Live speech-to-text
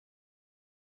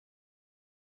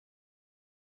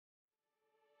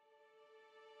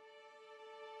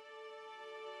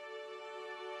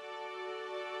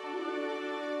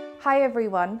Hi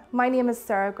everyone, my name is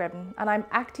Sarah Gridden and I'm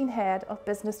Acting Head of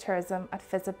Business Tourism at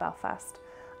Visit Belfast.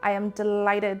 I am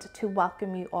delighted to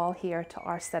welcome you all here to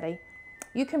our city.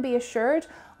 You can be assured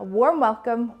a warm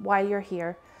welcome while you're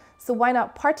here, so why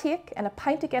not partake in a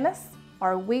pint of Guinness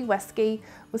or a wee whiskey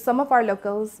with some of our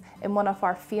locals in one of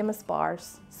our famous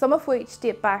bars, some of which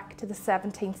date back to the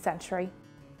 17th century.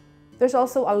 There's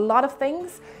also a lot of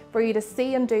things for you to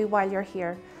see and do while you're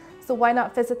here. So why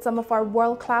not visit some of our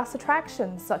world-class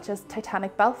attractions such as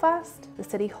Titanic Belfast, the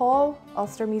City Hall,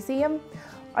 Ulster Museum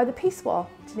or the Peace Wall,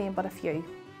 to name but a few.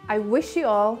 I wish you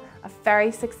all a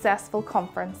very successful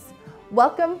conference.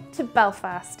 Welcome to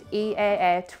Belfast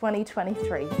EAA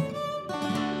 2023.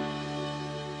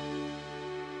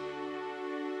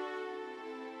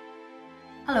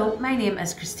 Hello, my name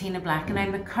is Christina Black and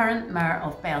I'm the current Mayor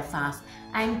of Belfast.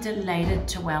 I'm delighted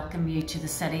to welcome you to the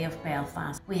city of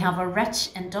Belfast. We have a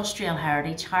rich industrial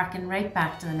heritage harking right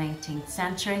back to the 19th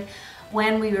century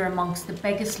when we were amongst the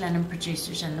biggest linen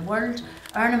producers in the world,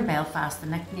 earning Belfast the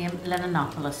nickname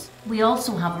Linenopolis. We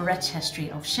also have a rich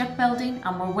history of shipbuilding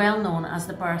and we're well known as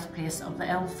the birthplace of the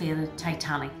ill-fated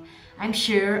Titanic. I'm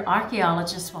sure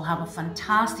archaeologists will have a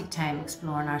fantastic time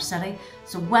exploring our city,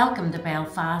 so welcome to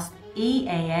Belfast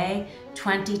EAA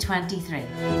 2023.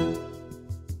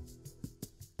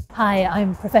 Hi,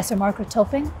 I'm Professor Margaret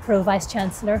Topping, Pro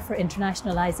Vice-Chancellor for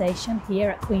Internationalisation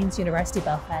here at Queen's University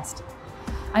Belfast.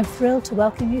 I'm thrilled to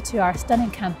welcome you to our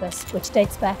stunning campus, which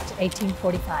dates back to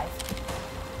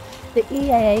 1845. The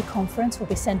EAA conference will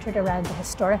be centred around the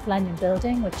historic Lanyon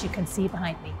building, which you can see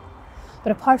behind me.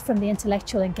 But apart from the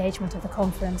intellectual engagement of the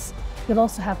conference, you'll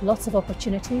also have lots of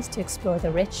opportunities to explore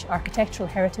the rich architectural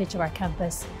heritage of our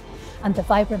campus and the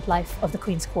vibrant life of the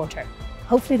Queen's Quarter.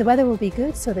 Hopefully the weather will be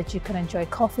good so that you can enjoy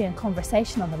coffee and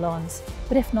conversation on the lawns,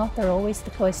 but if not, there are always the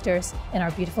cloisters in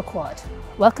our beautiful quad.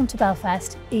 Welcome to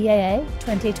Belfast EAA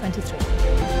 2023.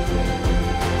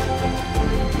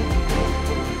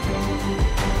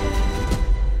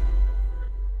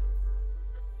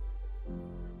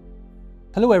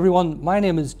 Hello everyone, my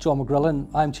name is John McGrillen.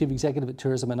 I'm Chief Executive at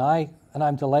Tourism and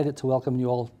I'm delighted to welcome you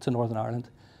all to Northern Ireland.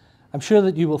 I'm sure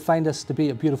that you will find this to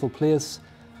be a beautiful place,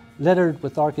 littered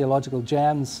with archaeological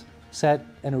gems set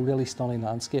in a really stunning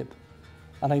landscape.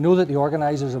 And I know that the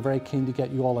organisers are very keen to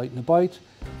get you all out and about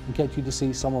and get you to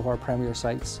see some of our premier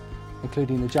sites,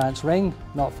 including the Giant's Ring,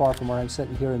 not far from where I'm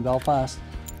sitting here in Belfast,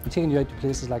 and taking you out to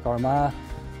places like Armagh,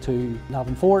 to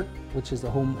Navan Fort, which is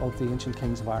the home of the ancient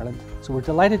kings of Ireland. So we're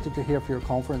delighted that you're here for your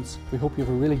conference. We hope you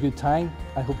have a really good time.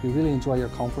 I hope you really enjoy your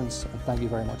conference, and thank you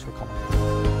very much for coming.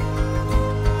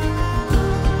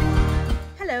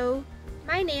 Hello,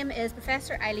 my name is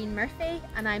Professor Eileen Murphy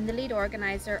and I'm the lead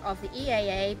organiser of the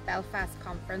EAA Belfast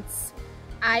Conference.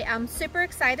 I am super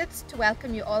excited to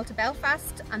welcome you all to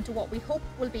Belfast and to what we hope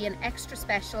will be an extra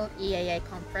special EAA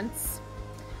conference.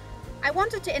 I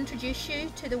wanted to introduce you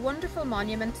to the wonderful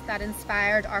monument that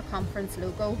inspired our conference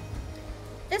logo.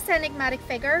 This enigmatic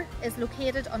figure is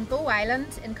located on Bow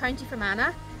Island in County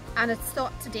Fermanagh and it's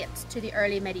thought to date to the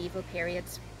early medieval period.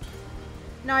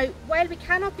 Now, while we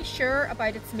cannot be sure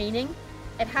about its meaning,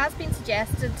 it has been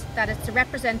suggested that it's a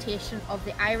representation of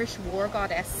the Irish war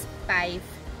goddess Five,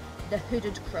 the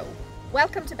hooded crow.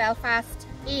 Welcome to Belfast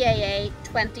EAA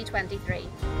 2023.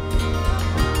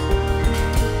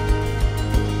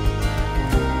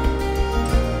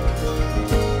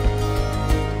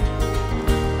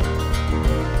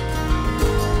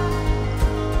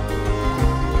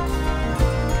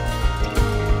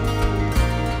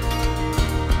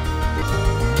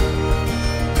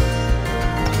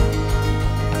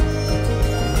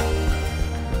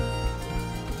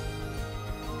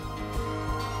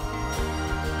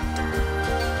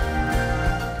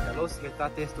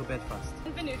 Testo Belfast.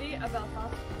 Benvenuti a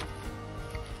Belfast.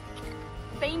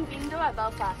 Bem-vindo a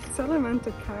Belfast.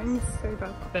 Solamente carnes say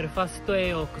Belfast. Belfasto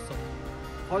e Okoso.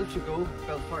 Portugal,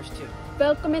 Belfast.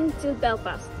 Welcome to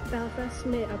Belfast. Belfast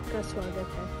में आपका स्वागत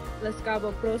है. Let's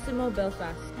go próximo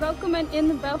Belfast. Welcome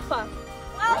in Belfast.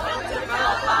 Welcome to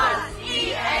Belfast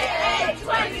EAA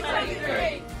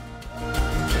 2023.